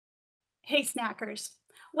Hey, snackers.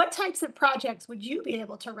 What types of projects would you be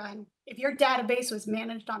able to run if your database was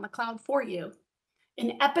managed on the cloud for you?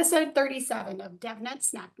 In episode 37 of DevNet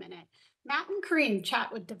Snack Minute, Matt and Kareem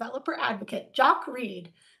chat with developer advocate Jock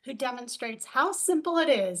Reed, who demonstrates how simple it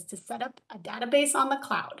is to set up a database on the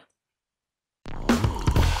cloud.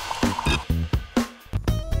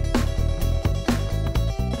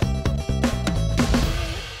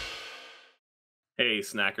 Hey,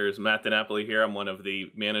 snackers. Matt DiNapoli here. I'm one of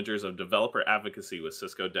the managers of developer advocacy with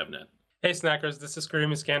Cisco DevNet. Hey, Snackers, this is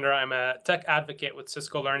Kareem Iskander. I'm a tech advocate with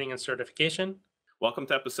Cisco Learning and Certification. Welcome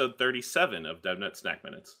to episode 37 of DevNet Snack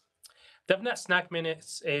Minutes. DevNet Snack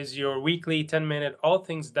Minutes is your weekly 10-minute all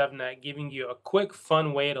things DevNet, giving you a quick,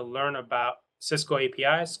 fun way to learn about Cisco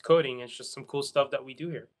APIs, coding, and just some cool stuff that we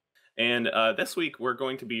do here. And this week, we're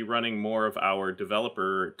going to be running more of our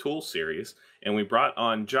developer tool series. And we brought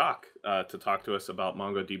on Jock to talk to us about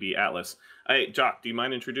MongoDB Atlas. Hey, Jock, do you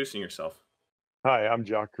mind introducing yourself? Hi, I'm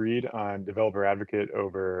Jock Reed. I'm developer advocate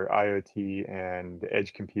over IoT and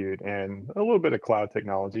edge compute and a little bit of cloud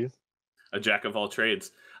technologies. A jack of all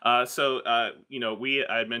trades. I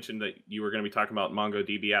had mentioned that you were going to be talking about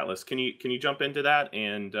MongoDB Atlas. Can you jump into that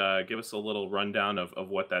and give us a little rundown of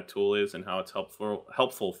what that tool is and how it's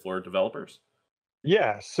helpful for developers?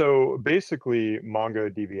 Yeah, so basically,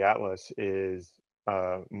 MongoDB Atlas is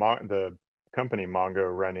the company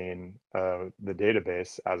Mongo running the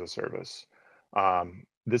database as a service.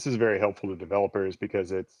 This is very helpful to developers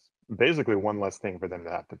because it's basically one less thing for them to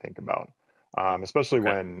have to think about. Especially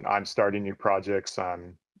Okay. when I'm starting new projects,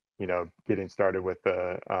 I'm getting started with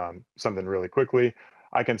something really quickly.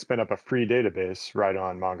 I can spin up a free database right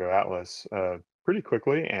on Mongo Atlas pretty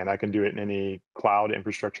quickly, and I can do it in any cloud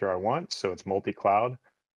infrastructure I want. So it's multi-cloud,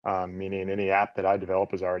 meaning any app that I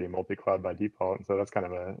develop is already multi-cloud by default. And so that's kind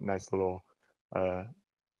of a nice little uh,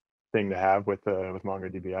 thing to have with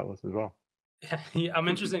MongoDB Atlas as well. Yeah, I'm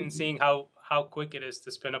interested in seeing how quick it is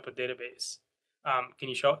to spin up a database. Can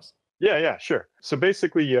you show us? Yeah, sure. So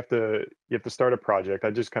basically, you have to start a project. I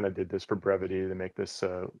just kind of did this for brevity to make this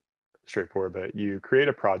straightforward. But you create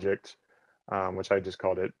a project, which I just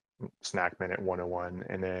called it Snack Minute 101,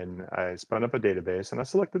 and then I spun up a database, and I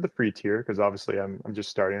selected the free tier because obviously I'm just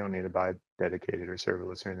starting. I don't need to buy dedicated or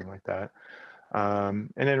serverless or anything like that. And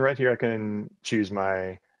then right here, I can choose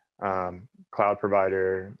my cloud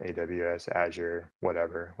provider, AWS, Azure,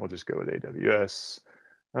 whatever. We'll just go with AWS.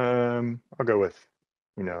 I'll go with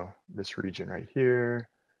this region right here,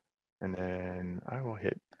 and then I will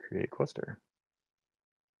hit create cluster.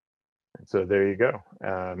 And so there you go.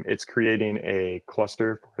 It's creating a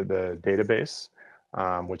cluster for the database,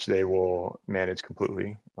 which they will manage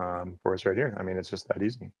completely for us right here. I mean, it's just that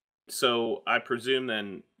easy. So I presume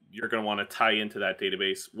then you're going to want to tie into that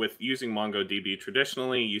database with using MongoDB.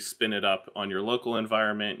 Traditionally, you spin it up on your local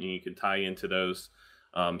environment and you can tie into those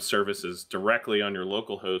services directly on your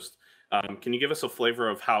local host. Can you give us a flavor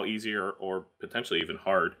of how easy or potentially even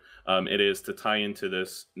hard it is to tie into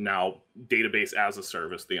this now database as a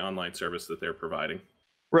service, the online service that they're providing?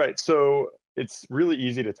 Right. So it's really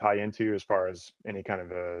easy to tie into as far as any kind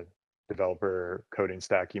of a developer coding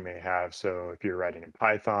stack you may have. So if you're writing in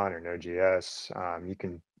Python or Node.js, you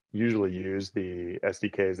can usually use the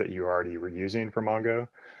SDKs that you already were using for Mongo.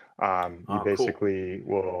 You Oh, cool. basically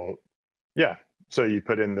will, yeah. So you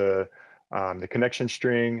put in the connection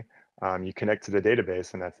string, you connect to the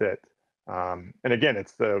database, and that's it. And again,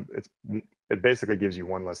 it basically gives you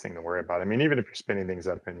one less thing to worry about. I mean, even if you're spinning things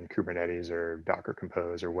up in Kubernetes or Docker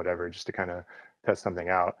Compose or whatever, just to kind of test something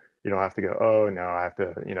out, you don't have to go, oh no, I have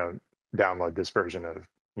to, download this version of,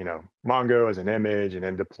 Mongo as an image and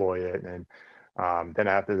then deploy it. And then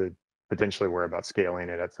I have to potentially worry about scaling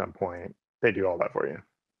it at some point. They do all that for you.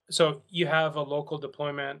 So you have a local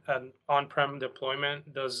deployment, an on-prem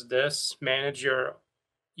deployment. Does this manage your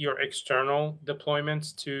external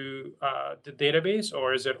deployments to the database,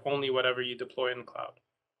 or is it only whatever you deploy in the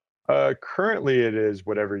cloud? Currently, it is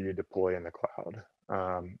whatever you deploy in the cloud.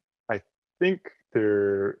 I think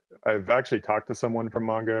I've actually talked to someone from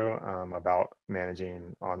Mongo about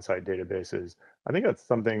managing on-site databases. I think that's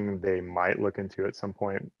something they might look into at some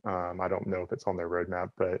point. I don't know if it's on their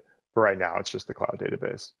roadmap, but for right now, it's just the cloud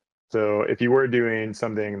database. So if you were doing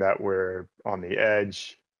something that were on the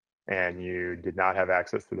edge and you did not have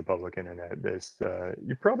access to the public internet,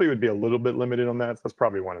 you probably would be a little bit limited on that. So that's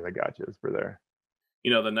probably one of the gotchas for there.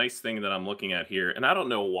 The nice thing that I'm looking at here, and I don't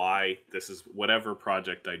know why this is whatever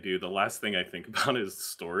project I do, the last thing I think about is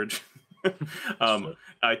storage. Sure.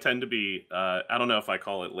 I tend to be, I don't know if I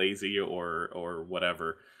call it lazy or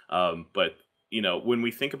whatever, but when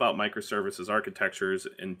we think about microservices architectures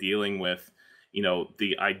and dealing with,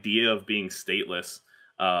 the idea of being stateless,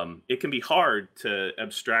 it can be hard to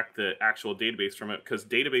abstract the actual database from it because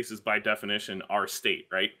databases by definition are state,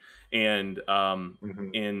 right? And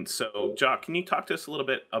Mhm. and so, Jock, can you talk to us a little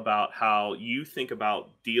bit about how you think about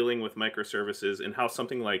dealing with microservices and how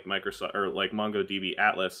something like Microsoft or like MongoDB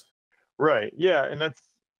Atlas? Right. Yeah, and that's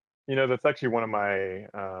actually one of my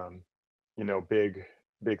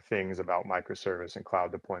big things about microservice and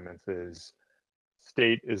cloud deployments is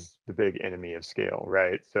state is the big enemy of scale,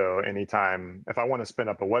 right? So anytime if I want to spin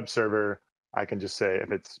up a web server, I can just say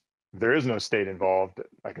there is no state involved,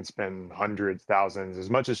 I can spend hundreds, thousands,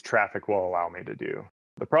 as much as traffic will allow me to do.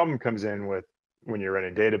 The problem comes in with when you're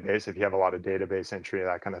running database, if you have a lot of database entry,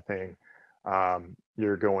 that kind of thing,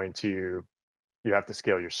 you're going to you have to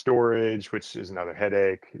scale your storage, which is another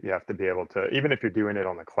headache. You have to be able to, even if you're doing it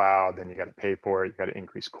on the cloud, then you got to pay for it. You got to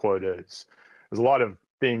increase quotas. There's a lot of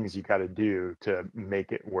things you got to do to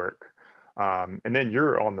make it work. And then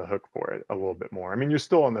you're on the hook for it a little bit more. I mean, you're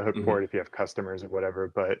still on the hook Mhm. for it if you have customers or whatever,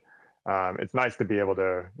 but it's nice to be able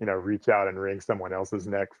to, reach out and wring someone else's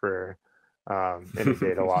neck for any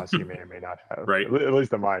data loss you may or may not have, Right. at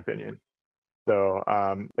least in my opinion. So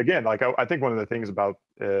again, like I think one of the things about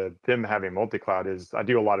them having multi-cloud is I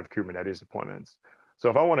do a lot of Kubernetes deployments.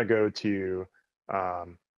 So if I want to go to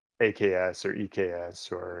um, AKS or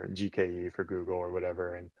EKS or GKE for Google or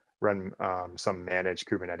whatever and run some managed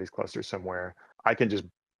Kubernetes cluster somewhere, I can just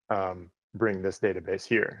bring this database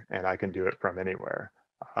here and I can do it from anywhere.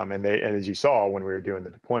 And as you saw when we were doing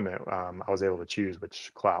the deployment, I was able to choose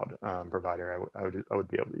which cloud provider I would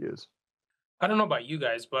be able to use. I don't know about you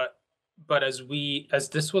guys, but as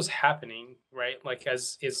this was happening, right? Like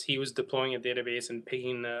as he was deploying a database and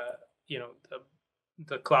picking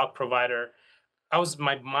the cloud provider,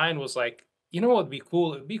 my mind was like, you know what would be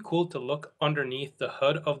cool? It'd be cool to look underneath the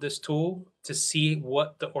hood of this tool to see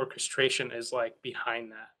what the orchestration is like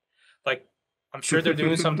behind that. Like I'm sure they're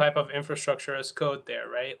doing some type of infrastructure as code there,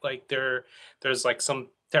 right? Like there's like some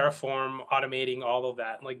Terraform automating all of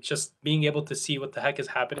that. Like just being able to see what the heck is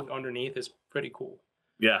happening underneath is pretty cool.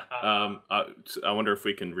 Yeah. Uh, I wonder if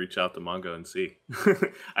we can reach out to Mongo and see.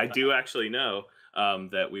 I do actually know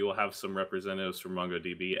that we will have some representatives from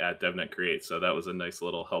MongoDB at DevNet Create. So that was a nice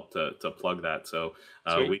little help to plug that. So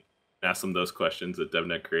Sweet. we can ask them those questions at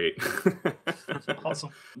DevNet Create.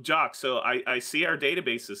 Awesome. Jock, so I see our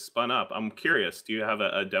database is spun up. I'm curious, do you have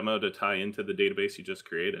a demo to tie into the database you just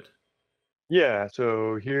created? Yeah,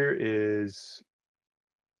 so here is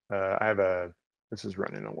I have this is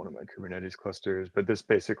running on one of my Kubernetes clusters, but this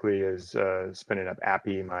basically is spinning up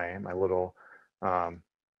Appy, my little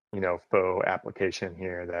faux application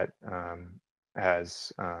here that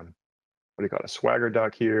has what do you call it, a Swagger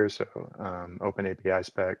doc here, so open API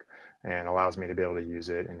spec, and allows me to be able to use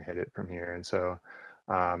it and hit it from here. And so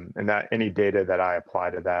and that any data that I apply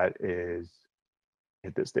to that is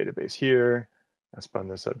hit this database here. I spun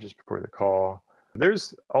this up just before the call.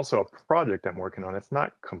 There's also a project I'm working on. It's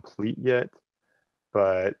not complete yet,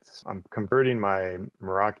 but I'm converting my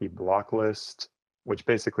Meraki block list, which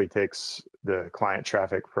basically takes the client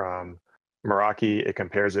traffic from Meraki. It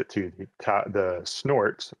compares it to the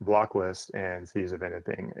snort block list and sees if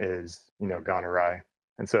anything is gone awry.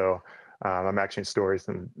 And so I'm actually storing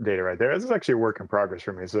some data right there. This is actually a work in progress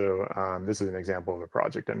for me. So this is an example of a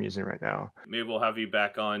project I'm using right now. Maybe we'll have you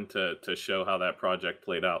back on to show how that project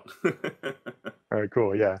played out. All right,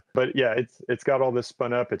 cool. Yeah, but yeah, it's got all this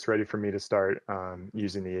spun up. It's ready for me to start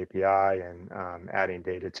using the API and adding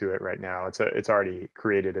data to it right now. It's already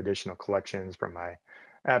created additional collections from my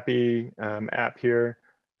Appy app here,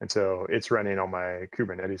 and so it's running on my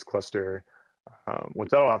Kubernetes cluster. Which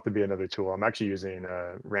that'll have to be another tool. I'm actually using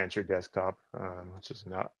Rancher Desktop, which is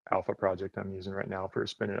an alpha project I'm using right now for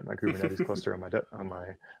spinning up my Kubernetes cluster on my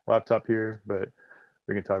laptop here. But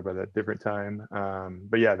we can talk about that different time.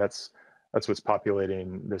 But yeah, that's what's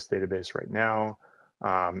populating this database right now.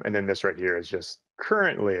 And then this right here is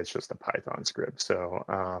currently it's just a Python script. So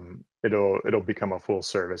it'll become a full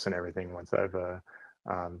service and everything once I've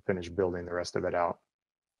finished building the rest of it out.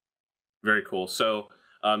 Very cool. So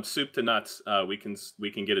soup to nuts, we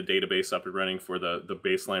can get a database up and running for the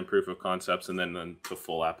baseline proof of concepts and then the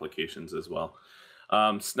full applications as well.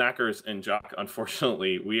 Snackers and Jock,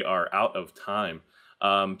 unfortunately, we are out of time.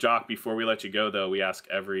 Jock, before we let you go, though, we ask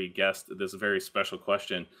every guest this very special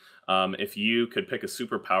question. If you could pick a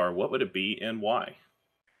superpower, what would it be and why?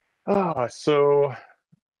 So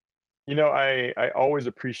I always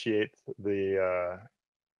appreciate the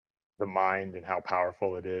mind and how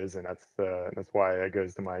powerful it is, and that's why that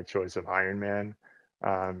goes to my choice of Iron Man,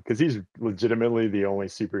 because he's legitimately the only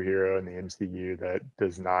superhero in the MCU that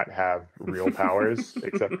does not have real powers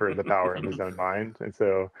except for the power of his own mind. And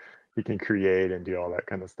so he can create and do all that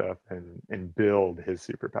kind of stuff and build his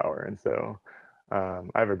superpower. And so I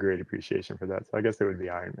have a great appreciation for that. So I guess it would be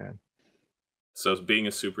Iron Man. So being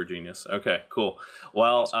a super genius. Okay, cool.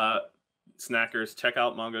 Well, snackers, check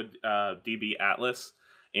out MongoDB Atlas.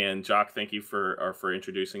 And Jock, thank you for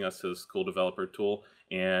introducing us to this cool developer tool.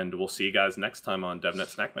 And we'll see you guys next time on DevNet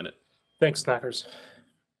Snack Minute. Thanks, Snackers.